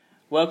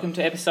Welcome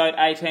to episode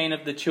 18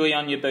 of the Chewy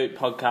on Your Boot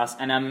podcast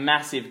and a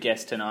massive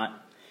guest tonight.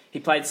 He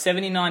played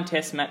 79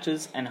 test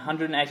matches and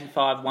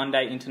 185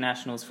 one-day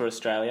internationals for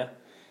Australia,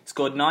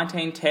 scored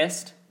 19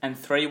 test and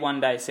 3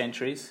 one-day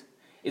centuries,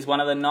 is one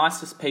of the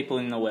nicest people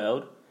in the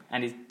world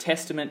and is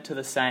testament to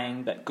the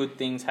saying that good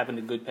things happen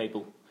to good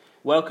people.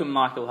 Welcome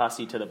Michael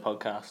Hussey to the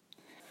podcast.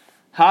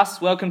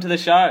 Huss, welcome to the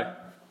show.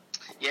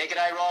 Yeah,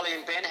 g'day Riley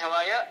and Ben, how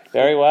are you?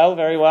 Very well,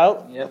 very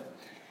well. Yep.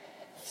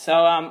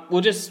 So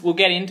we'll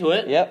get into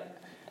it. Yep.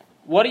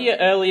 What are your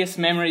earliest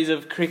memories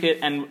of cricket,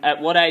 and at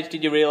what age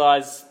did you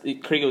realise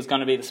that cricket was going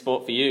to be the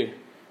sport for you?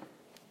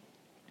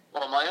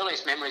 Well, my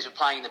earliest memories were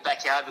playing in the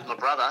backyard with my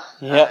brother,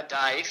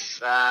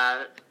 Dave.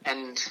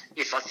 And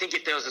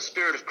if there was a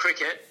spirit of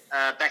cricket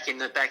back in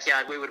the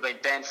backyard, we would have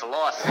been banned for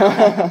life.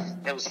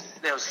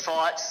 There was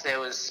fights, there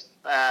was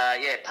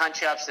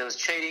punch-ups, there was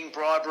cheating,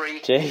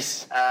 bribery.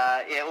 Jeez.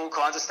 All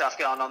kinds of stuff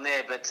going on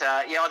there. But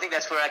I think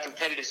that's where our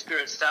competitive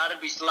spirit started.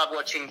 We used to love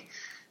watching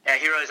our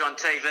heroes on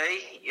TV.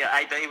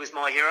 AB was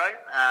my hero.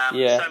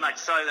 So much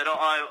so that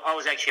I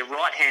was actually a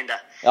right-hander.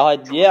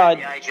 At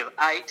the age of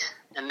 8,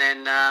 and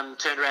then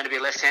turned around to be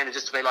a left-hander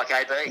just to be like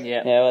AB.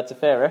 Yeah, well, that's a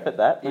fair effort,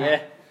 that. Yeah.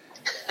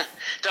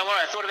 Don't worry,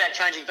 I thought about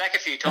changing back a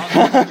few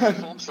times.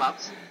 Form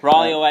slumps.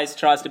 Riley always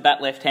tries to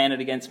bat left-handed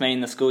against me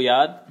in the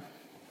schoolyard.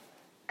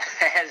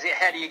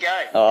 How do you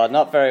go? Oh,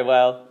 not very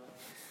well.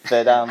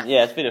 But,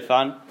 it's a bit of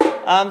fun.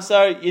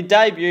 So you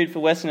debuted for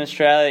Western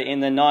Australia in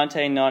the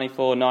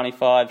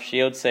 1994-95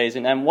 Shield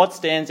season, and what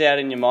stands out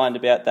in your mind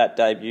about that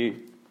debut?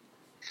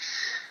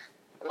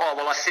 Oh,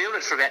 well, I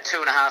fielded for about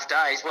 2.5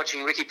 days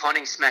watching Ricky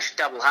Ponting smash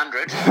double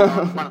 100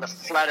 on one of the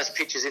flattest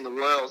pitches in the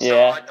world. So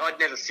I'd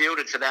never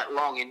fielded for that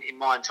long in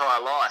my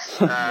entire life.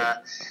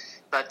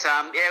 But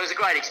it was a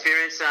great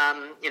experience.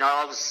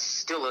 I was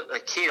still a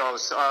kid. I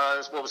was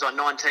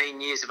 19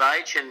 years of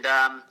age, and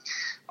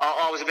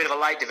I was a bit of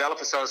a late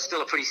developer, so I was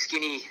still a pretty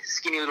skinny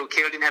little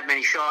kid. I didn't have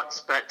many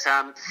shots, but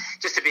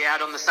just to be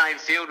out on the same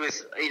field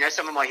with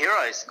some of my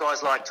heroes,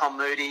 guys like Tom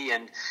Moody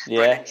and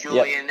Brendan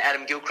Julian,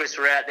 Adam Gilchrist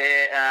were out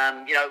there.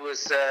 It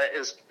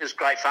was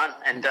great fun,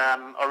 and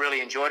I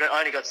really enjoyed it. I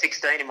only got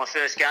 16 in my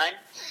first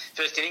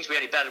innings. We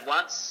only batted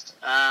once.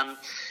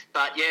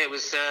 But it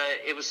was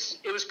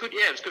good.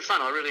 Yeah, it was good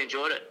fun. I really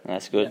enjoyed it.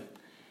 That's good.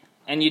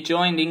 And you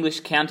joined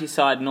English county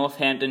side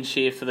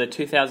Northamptonshire for the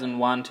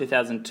 2001,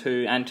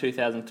 2002 and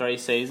 2003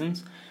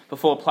 seasons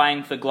before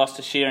playing for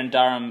Gloucestershire and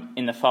Durham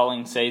in the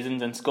following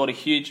seasons and scored a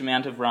huge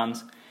amount of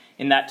runs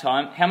in that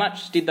time. How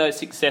much did those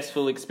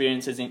successful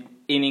experiences in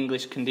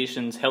English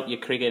conditions help your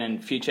cricket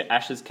and future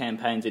Ashes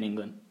campaigns in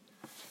England?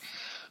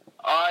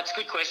 It's a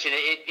good question.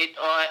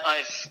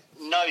 I've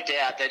no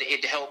doubt that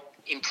it helped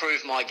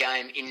improve my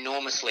game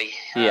enormously.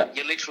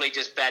 You're literally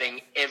just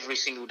batting every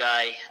single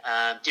day,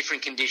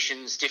 different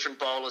conditions, different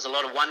bowlers, a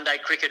lot of one-day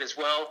cricket as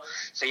well.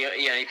 So you're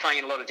playing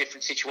in a lot of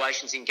different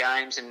situations in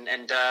games, and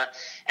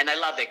they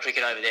love their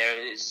cricket over there.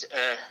 It's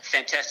a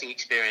fantastic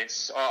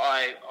experience.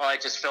 I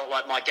just felt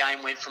like my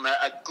game went from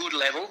a good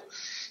level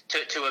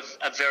to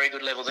a very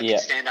good level that can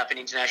stand up in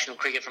international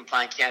cricket from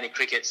playing county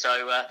cricket.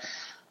 So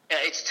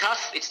it's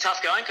tough. It's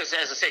tough going because,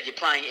 as I said, you're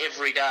playing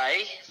every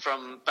day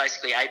from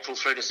basically April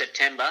through to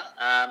September,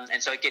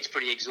 and so it gets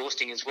pretty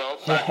exhausting as well.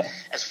 But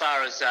as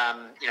far as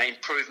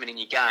improvement in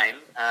your game,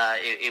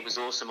 it was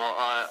awesome.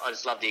 I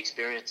just love the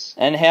experience.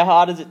 And how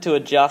hard is it to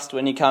adjust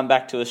when you come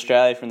back to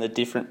Australia from the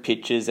different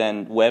pitches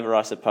and weather,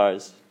 I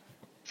suppose?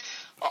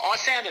 I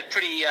found it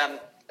pretty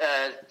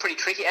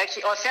tricky.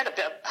 Actually, I found it a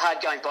bit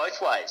hard going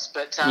both ways,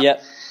 but.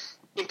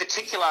 In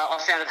particular, I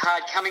found it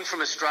hard coming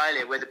from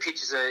Australia, where the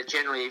pitches are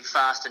generally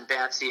fast and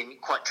bouncy and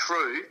quite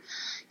true.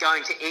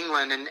 Going to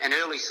England and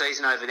early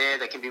season over there,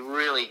 they can be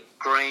really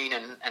green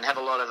and have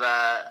a lot of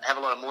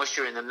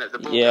moisture in them. The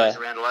ball goes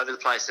around all over the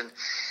place, and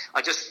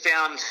I just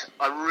found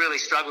I really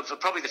struggled for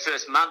probably the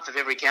first month of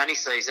every county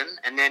season,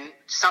 and then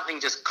something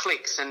just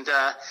clicks. And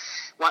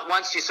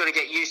once you sort of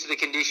get used to the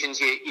conditions,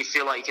 you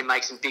feel like you can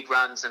make some big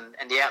runs, and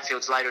the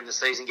outfields later in the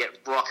season get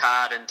rock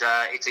hard, and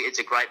it's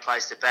a great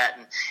place to bat.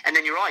 And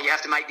then you're right, you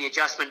have to make the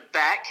adjustment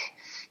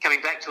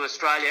coming back to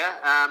Australia.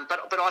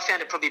 But I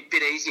found it probably a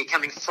bit easier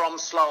coming from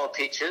slower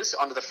pitches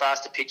onto the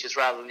faster pitches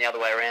rather than the other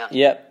way around.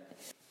 Yep.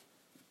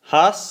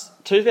 Huss,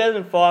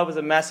 2005 was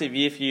a massive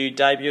year for you,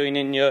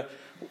 debuting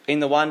in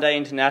the one-day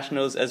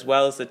internationals as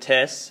well as the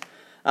tests.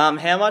 How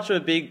much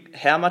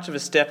of a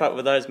step up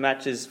were those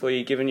matches for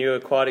you, given you were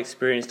quite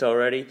experienced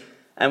already?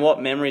 And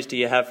what memories do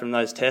you have from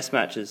those test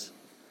matches?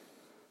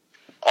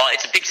 Oh,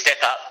 it's a big step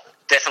up.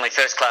 Definitely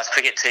first-class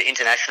cricket to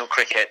international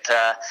cricket.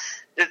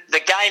 The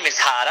game is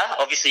harder.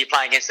 Obviously, you're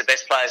playing against the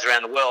best players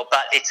around the world,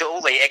 but it's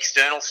all the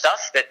external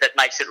stuff that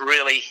makes it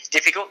really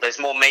difficult. There's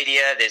more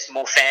media, there's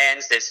more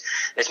fans, there's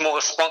more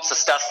sponsor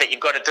stuff that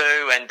you've got to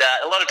do, and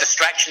a lot of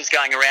distractions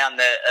going around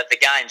the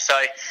game. So,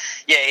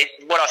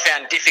 what I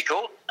found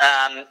difficult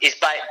is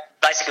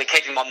basically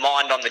keeping my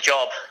mind on the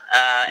job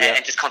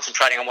and just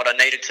concentrating on what I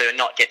needed to and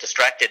not get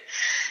distracted.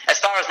 As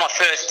far as my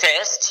first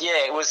test,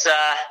 it was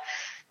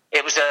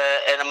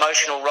an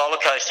emotional roller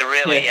coaster.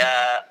 Really,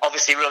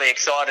 obviously, really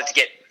excited to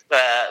get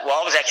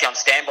I was actually on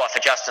standby for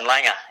Justin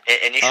Langer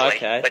initially,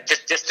 but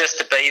just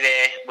to be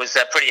there was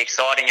pretty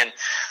exciting. And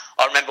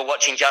I remember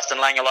watching Justin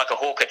Langer like a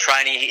hawk at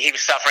training. He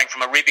was suffering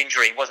from a rib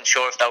injury. He wasn't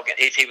sure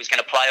if he was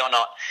going to play or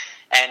not.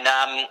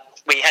 And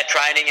we had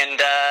training,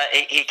 and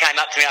he came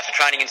up to me after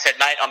training and said,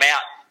 "Mate, I'm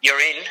out. You're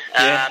in,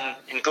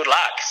 and good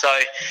luck." So,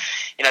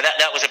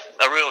 that was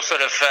a real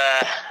sort of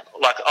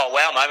like, oh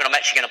wow moment. I'm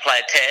actually going to play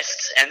a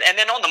test. And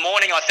then on the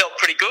morning, I felt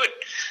pretty good.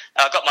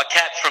 I got my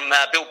cap from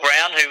Bill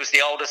Brown, who was the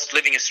oldest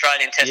living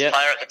Australian test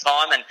player at the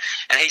time, and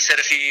he said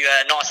a few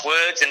nice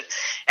words.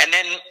 And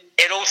then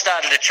it all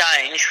started to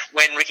change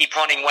when Ricky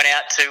Ponting went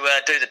out to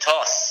do the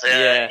toss.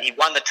 He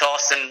won the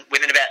toss, and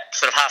within about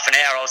sort of half an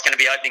hour, I was going to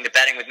be opening the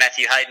batting with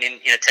Matthew Hayden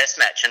in a test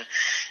match. And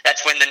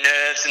that's when the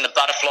nerves and the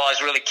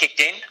butterflies really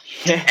kicked in.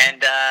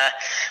 And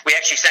we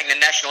actually sang the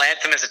national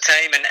anthem as a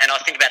team, and I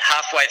think about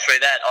halfway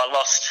through that, I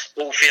lost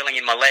all feeling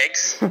in my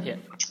legs.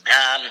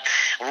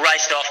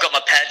 Raced off, got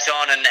my pads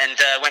on, and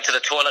went to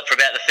the toilet for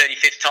about the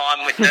 35th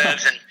time with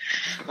nerves. And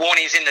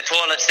Warnie's in the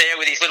toilets there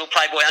with his little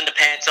Playboy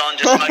underpants on,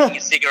 just smoking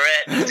a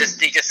cigarette. And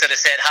he just sort of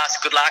said, "Huss,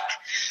 good luck.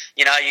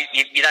 You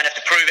don't have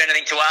to prove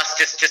anything to us.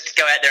 Just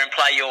go out there and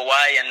play your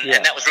way."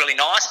 And that was really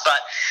nice,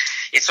 but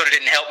it sort of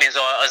didn't help me as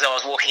I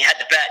was walking out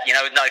the bat,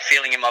 with no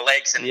feeling in my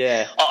legs. And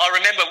I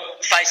remember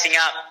facing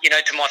up,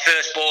 to my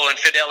first ball, and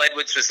Fidel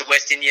Edwards was the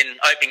West Indian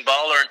opening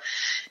bowler,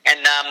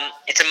 and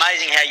it's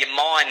amazing how your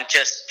mind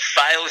just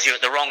fails you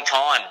at the wrong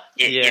time.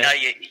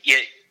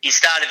 You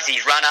started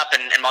his run up,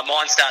 and my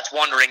mind starts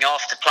wandering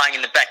off to playing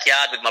in the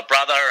backyard with my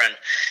brother,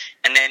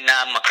 and then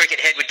my cricket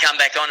head would come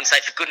back on and say,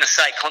 "For goodness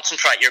sake,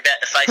 concentrate, you're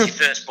about to face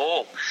your first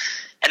ball."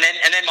 And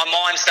then my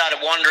mind started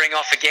wandering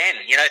off again,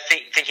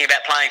 thinking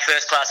about playing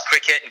first-class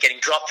cricket and getting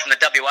dropped from the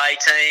WA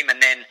team,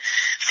 and then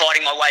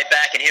fighting my way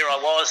back, and here I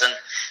was. And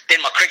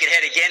then my cricket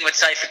head again would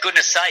say, "For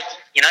goodness sake,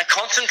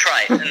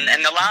 concentrate."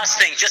 And the last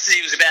thing, just as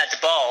he was about to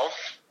bowl,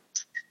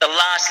 the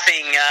last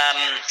thing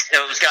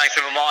that was going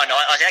through my mind,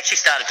 I actually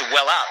started to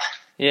well up.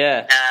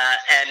 Yeah.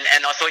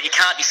 And I thought, you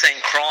can't be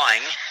seen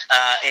crying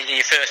in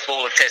your first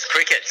ball of Test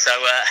cricket. So,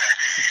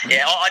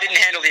 I didn't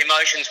handle the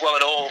emotions well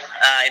at all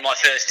in my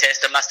first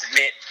Test, I must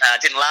admit.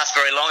 Didn't last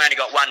very long, only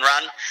got one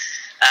run.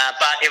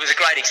 But it was a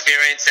great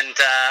experience, and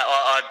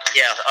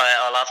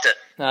I loved it.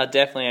 No,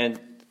 definitely, and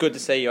good to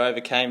see you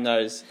overcame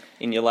those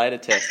in your later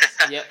Tests.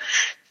 Yep.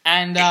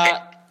 And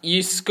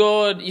you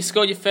scored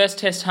your first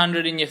Test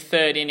 100 in your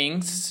third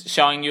innings,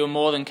 showing you were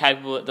more than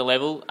capable at the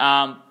level.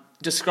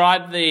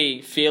 Describe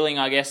the feeling,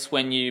 I guess,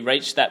 when you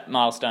reached that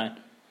milestone.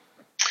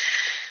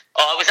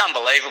 Oh, it was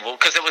unbelievable,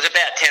 because it was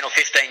about 10 or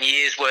 15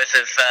 years worth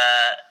of,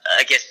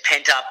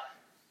 pent-up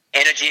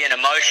energy and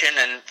emotion,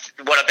 and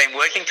what I've been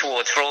working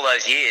towards for all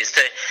those years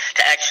to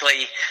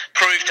actually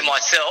prove to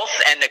myself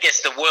and I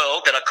guess the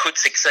world that I could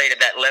succeed at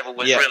that level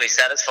was really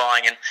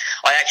satisfying. And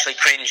I actually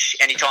cringe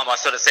anytime I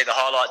sort of see the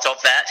highlights of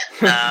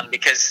that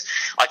because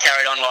I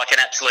carried on like an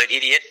absolute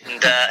idiot,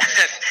 and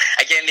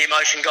again the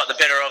emotion got the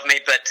better of me,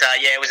 but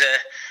it was a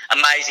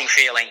amazing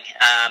feeling,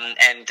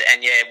 and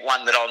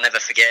one that I'll never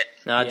forget.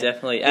 No,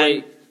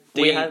 definitely.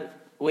 We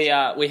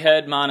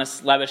heard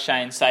Marnus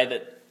Labuschagne say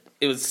that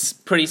it was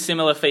pretty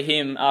similar for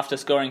him after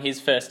scoring his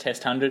first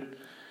Test 100.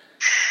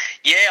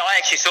 Yeah, I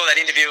actually saw that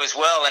interview as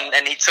well, and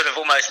he'd sort of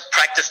almost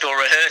practiced or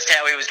rehearsed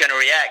how he was going to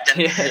react.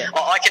 And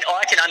I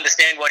can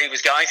understand what he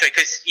was going through,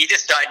 because you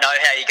just don't know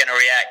how you're going to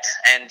react.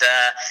 And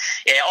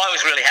I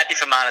was really happy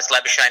for Marnus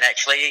Labuschagne.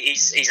 Actually,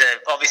 he's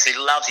obviously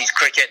loves his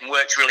cricket and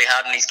works really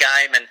hard in his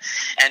game, and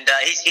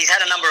he's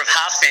had a number of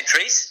half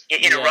centuries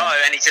in a row,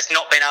 and he's just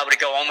not been able to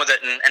go on with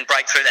it and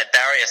break through that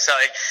barrier. So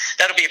I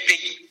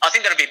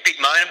think that'll be a big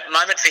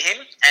moment for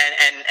him,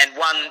 and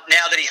one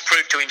now that he's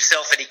proved to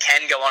himself that he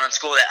can go on and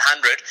score that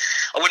 100.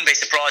 I wouldn't be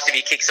surprised if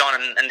he kicks on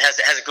and has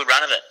a good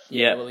run of it.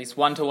 Yeah, well, he's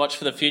one to watch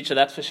for the future,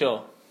 that's for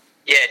sure.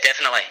 Yeah,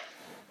 definitely.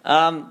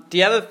 Do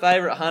you have a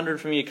favourite 100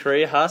 from your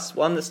career, Huss?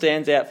 One that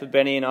stands out for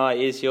Benny and I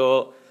is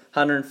your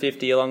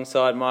 150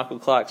 alongside Michael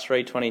Clarke's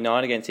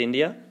 329 against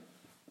India.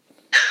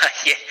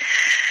 Yeah.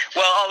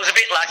 Well, I was a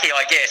bit lucky,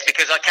 I guess,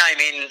 because I came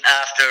in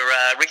after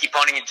Ricky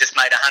Ponting had just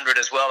made 100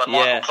 as well, and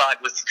Michael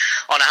Clarke was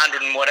on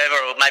 100 and whatever,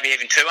 or maybe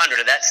even 200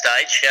 at that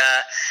stage.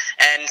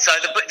 And so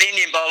the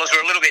Indian bowlers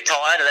were a little bit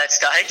tired at that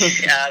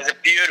stage. It was a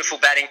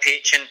beautiful batting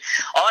pitch, and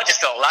I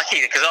just felt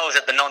lucky because I was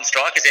at the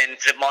non-strikers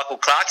end for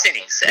Michael Clarke's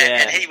innings,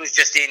 and he was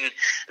just in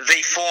the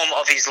form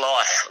of his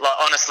life.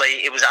 Like,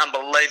 honestly, it was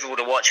unbelievable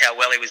to watch how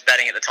well he was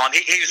batting at the time.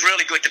 He was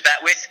really good to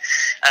bat with,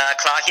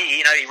 Clarke.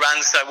 He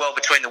runs so well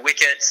between the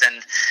wickets,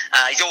 and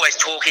he's always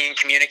talking and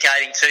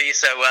communicating to you.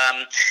 So,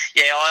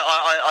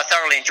 I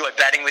thoroughly enjoyed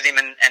batting with him,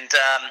 and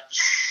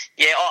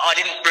I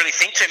didn't really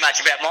think too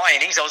much about my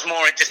innings. I was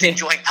more just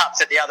enjoying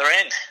putts at the other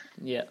end.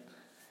 Yeah.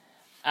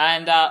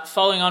 And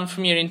following on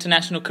from your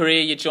international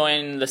career, you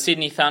joined the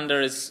Sydney Thunder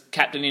as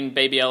captain in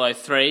BBL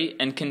 03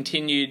 and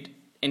continued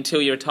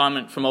until your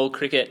retirement from all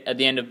cricket at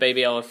the end of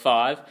BBL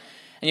 05.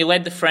 And you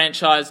led the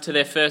franchise to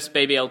their first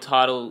BBL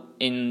title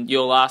in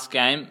your last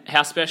game.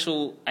 How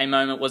special a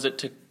moment was it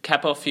to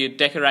cap off your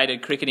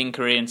decorated cricketing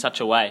career in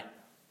such a way?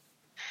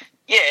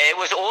 Yeah, it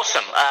was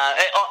awesome.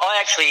 I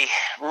actually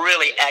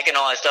really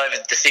agonised over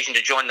the decision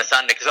to join the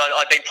Thunder because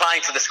I'd been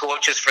playing for the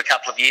Scorchers for a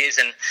couple of years,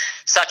 and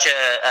such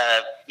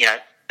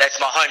that's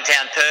my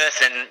hometown,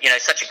 Perth, and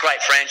such a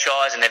great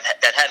franchise, and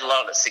they've had a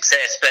lot of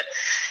success. But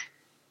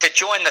to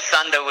join the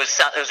Thunder was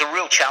a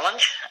real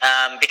challenge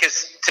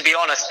because, to be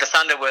honest, the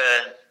Thunder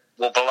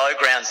were below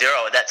ground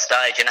zero at that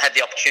stage, and I had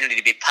the opportunity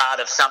to be part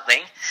of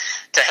something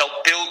to help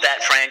build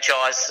that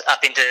franchise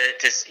up into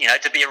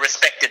to be a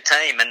respected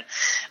team. And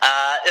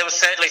there was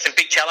certainly some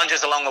big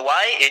challenges along the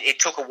way. It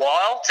took a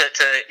while to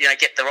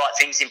get the right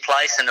things in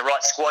place and the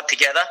right squad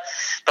together.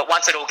 But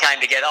once it all came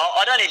together,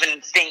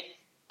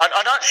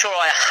 I'm not sure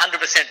I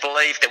 100%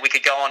 believed that we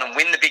could go on and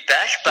win the Big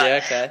Bash, but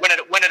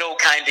when it all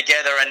came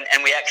together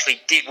and we actually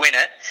did win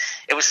it,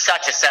 it was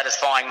such a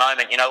satisfying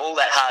moment. All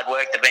that hard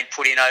work that had been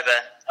put in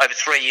over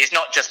 3 years,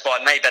 not just by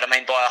me, but I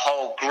mean by a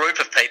whole group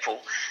of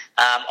people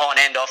on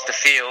and off the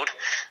field.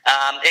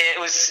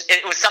 It was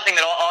something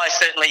that I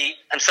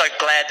certainly am so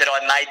glad that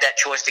I made that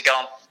choice to go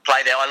and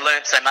play there. I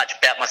learned so much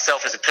about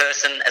myself as a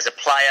person, as a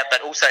player,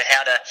 but also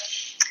how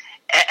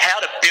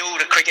to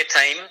build a cricket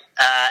team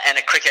and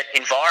a cricket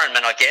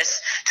environment, I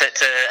guess,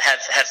 to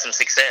have some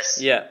success.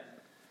 Yeah.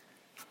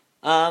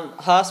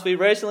 Huss, we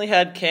recently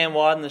had Cam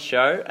White on the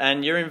show,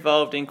 and you're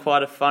involved in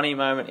quite a funny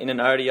moment in an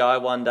ODI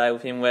one day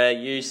with him where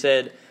you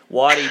said,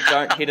 Whitey,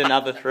 don't hit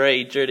another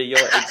three due to your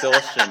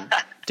exhaustion.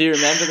 Do you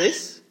remember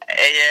this? Yeah,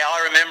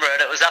 I remember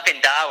it. It was up in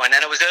Darwin,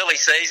 and it was early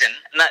season,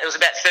 and it was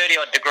about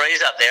 30-odd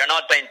degrees up there, and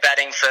I'd been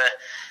batting for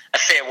a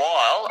fair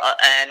while,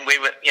 and we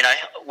were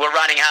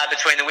running hard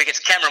between the wickets.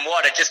 Cameron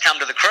White had just come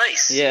to the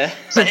crease. Yeah.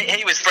 So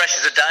he was fresh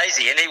as a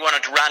daisy, and he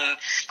wanted to run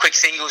quick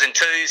singles and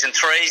twos and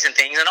threes and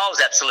things, and I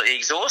was absolutely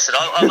exhausted.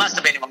 I must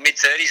have been in my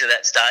mid-30s at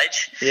that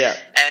stage. Yeah.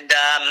 And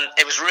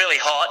it was really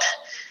hot,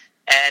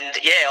 and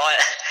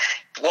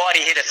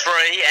Whitey hit a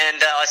three, and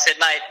I said,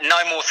 mate, no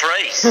more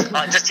threes.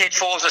 I just hit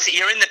fours. I said,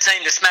 you're in the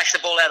team to smash the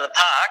ball out of the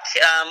park.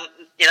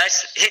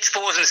 Hit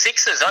fours and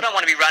sixes. I don't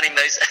want to be running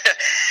these.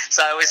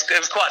 So it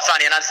was quite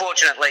funny, and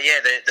unfortunately,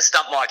 the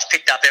stump mics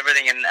picked up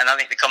everything, and I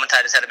think the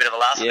commentators had a bit of a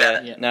laugh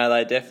about it. Yeah, no,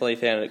 they definitely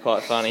found it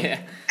quite funny.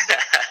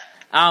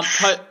 Yeah.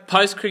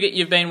 Post-cricket,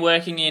 you've been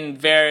working in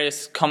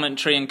various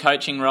commentary and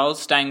coaching roles,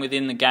 staying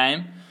within the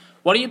game.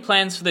 What are your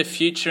plans for the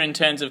future in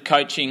terms of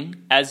coaching,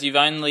 as you've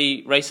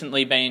only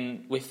recently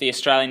been with the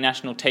Australian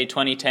national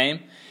T20 team?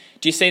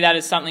 Do you see that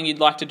as something you'd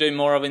like to do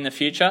more of in the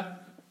future?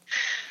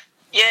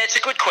 Yeah, it's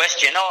a good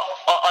question.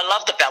 I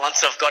love the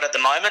balance I've got at the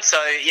moment. So,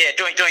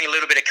 doing a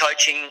little bit of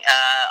coaching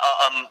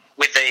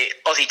with the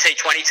Aussie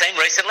T20 team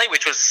recently,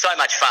 which was so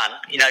much fun.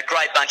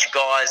 Great bunch of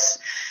guys.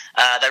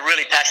 They're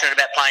really passionate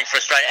about playing for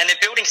Australia, and they're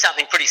building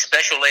something pretty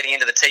special leading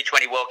into the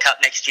T20 World Cup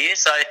next year.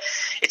 So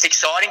it's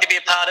exciting to be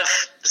a part of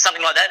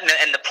something like that,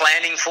 and the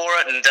planning for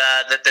it, and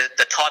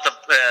the type of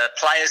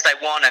players they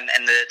want,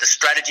 and the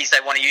strategies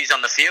they want to use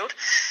on the field.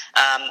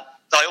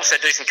 I also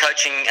do some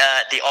coaching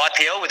at the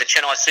IPL with the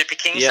Chennai Super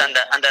Kings under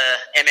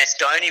MS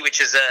Dhoni, which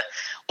is a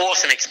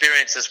awesome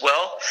experience as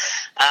well.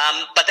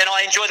 But then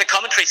I enjoy the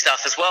commentary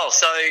stuff as well.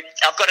 So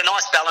I've got a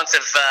nice balance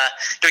of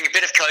doing a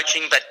bit of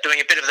coaching, but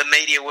doing a bit of the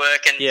media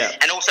work,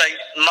 and also,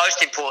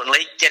 most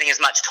importantly, getting as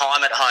much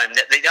time at home.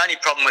 The only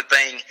problem with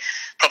being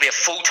probably a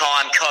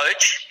full-time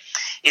coach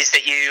is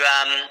that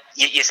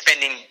you're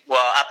spending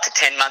up to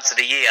 10 months of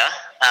the year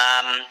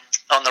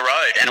on the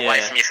road and away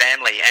from your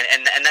family,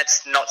 and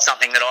that's not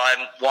something that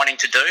I'm wanting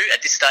to do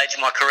at this stage of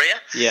my career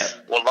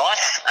or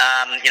life.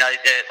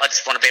 I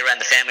just want to be around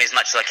the family as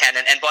much as I can,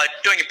 and by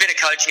doing a bit of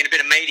coaching and a bit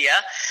of media,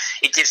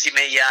 it gives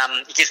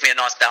me a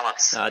nice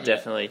balance.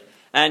 Definitely.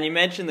 And you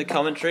mentioned the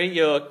commentary.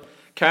 You're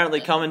currently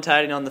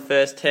commentating on the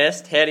first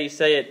test. How do you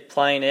see it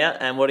playing out,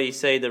 and what do you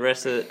see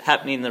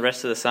happening the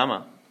rest of the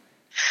summer?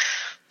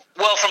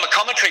 Well, from a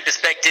commentary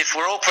perspective,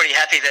 we're all pretty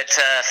happy that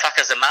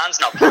Fucker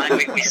Zaman's not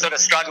playing. We sort of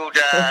struggled.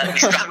 We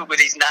struggled with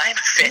his name a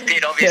fair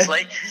bit,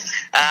 obviously.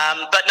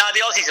 But no,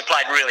 the Aussies have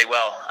played really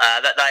well.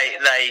 That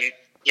they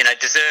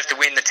deserve to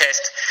win the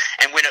test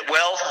and win it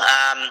well.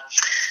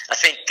 I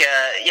think,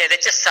 they're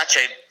just such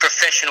a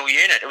professional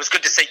unit. It was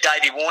good to see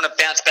Davey Warner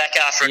bounce back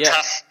after a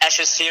tough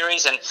Ashes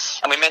series, and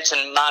we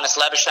mentioned Marnus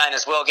Labuschagne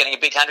as well, getting a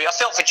big 100. I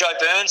felt for Joe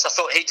Burns. I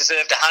thought he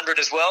deserved 100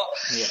 as well.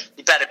 Yeah.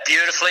 He batted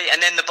beautifully.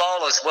 And then the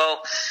bowlers,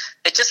 well,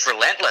 they're just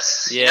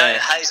relentless. Yeah.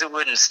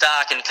 Hazelwood and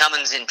Stark and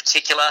Cummins in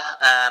particular,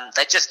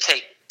 they just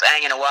keep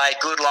banging away,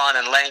 good line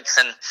and length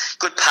and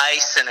good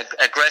pace and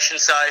aggression.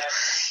 So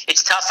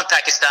it's tough for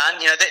Pakistan.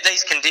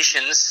 These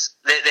conditions,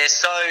 they're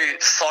so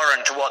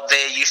foreign to what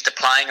they're used to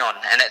playing on,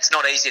 and it's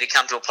not easy to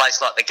come to a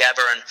place like the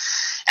Gabba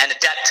and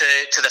adapt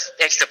to the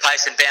extra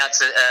pace and bounce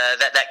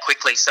that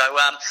quickly. So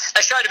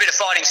they showed a bit of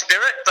fighting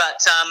spirit,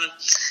 but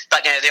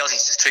the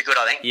Aussies just too good,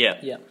 I think.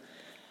 Yeah.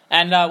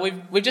 And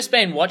we've just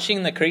been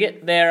watching the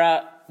cricket.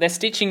 They're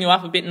stitching you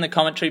up a bit in the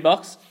commentary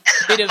box.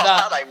 Are they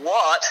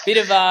what?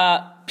 Bit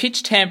of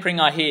pitch tampering,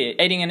 I hear.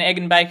 Eating an egg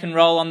and bacon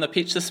roll on the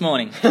pitch this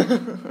morning.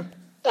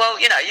 Well,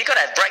 you got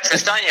to have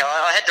breakfast, don't you?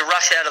 I had to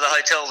rush out of the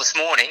hotel this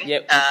morning,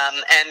 Yep.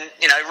 And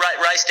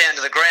race down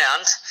to the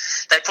ground.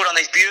 They put on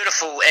these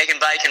beautiful egg and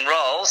bacon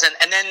rolls,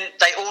 and then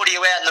they order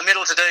you out in the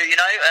middle to do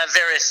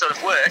various sort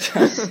of work.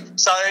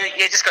 So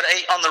you just got to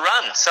eat on the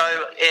run. So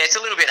yeah, it's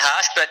a little bit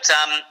harsh, but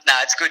no,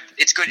 it's good.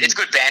 It's good. It's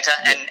good banter,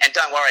 and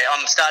don't worry,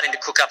 I'm starting to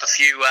cook up a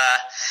few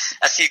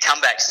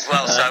comebacks as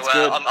well. So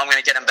I'm going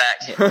to get them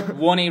back. Yeah.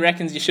 Warnie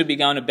reckons you should be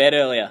going to bed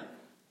earlier.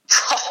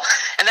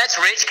 And that's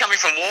rich coming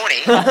from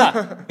Warnie.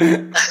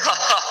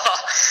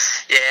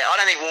 Yeah, I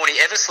don't think Warnie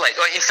ever sleeps.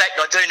 Well, in fact,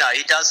 I do know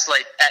he does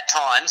sleep at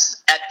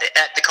times at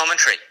the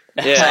commentary.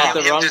 Yeah, at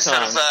the wrong just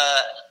time. Sort of,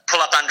 pull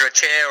up under a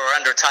chair or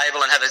under a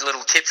table and have a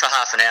little tip for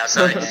half an hour.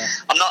 So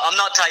I'm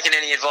not taking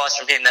any advice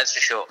from him, that's for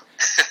sure.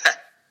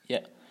 Yeah.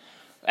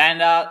 And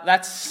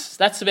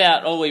that's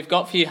about all we've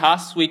got for you,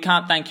 Huss. We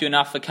can't thank you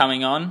enough for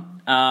coming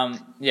on.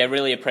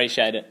 Really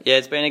appreciate it. Yeah,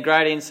 it's been a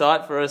great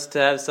insight for us to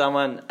have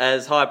someone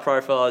as high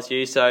profile as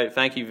you, so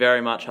thank you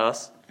very much,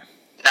 Huss.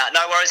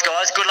 No worries,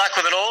 guys. Good luck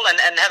with it all, and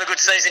have a good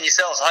season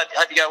yourselves. I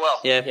hope you go well.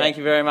 Yeah, thank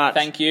you very much.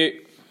 Thank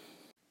you.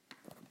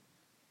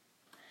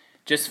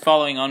 Just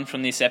following on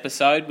from this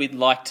episode, we'd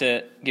like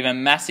to give a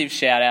massive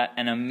shout out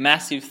and a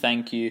massive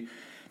thank you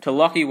to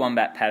Lachie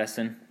Wombat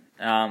Patterson.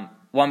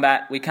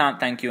 Wombat, we can't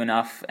thank you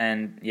enough,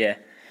 and yeah.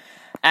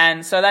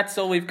 And so that's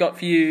all we've got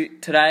for you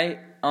today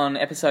on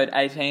episode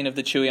 18 of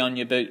the Chewy on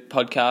Your Boot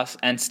podcast.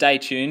 And stay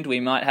tuned, we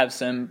might have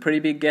some pretty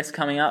big guests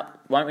coming up,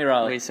 won't we,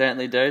 Riley? We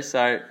certainly do,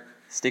 so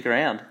stick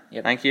around.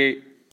 Yep. Thank you.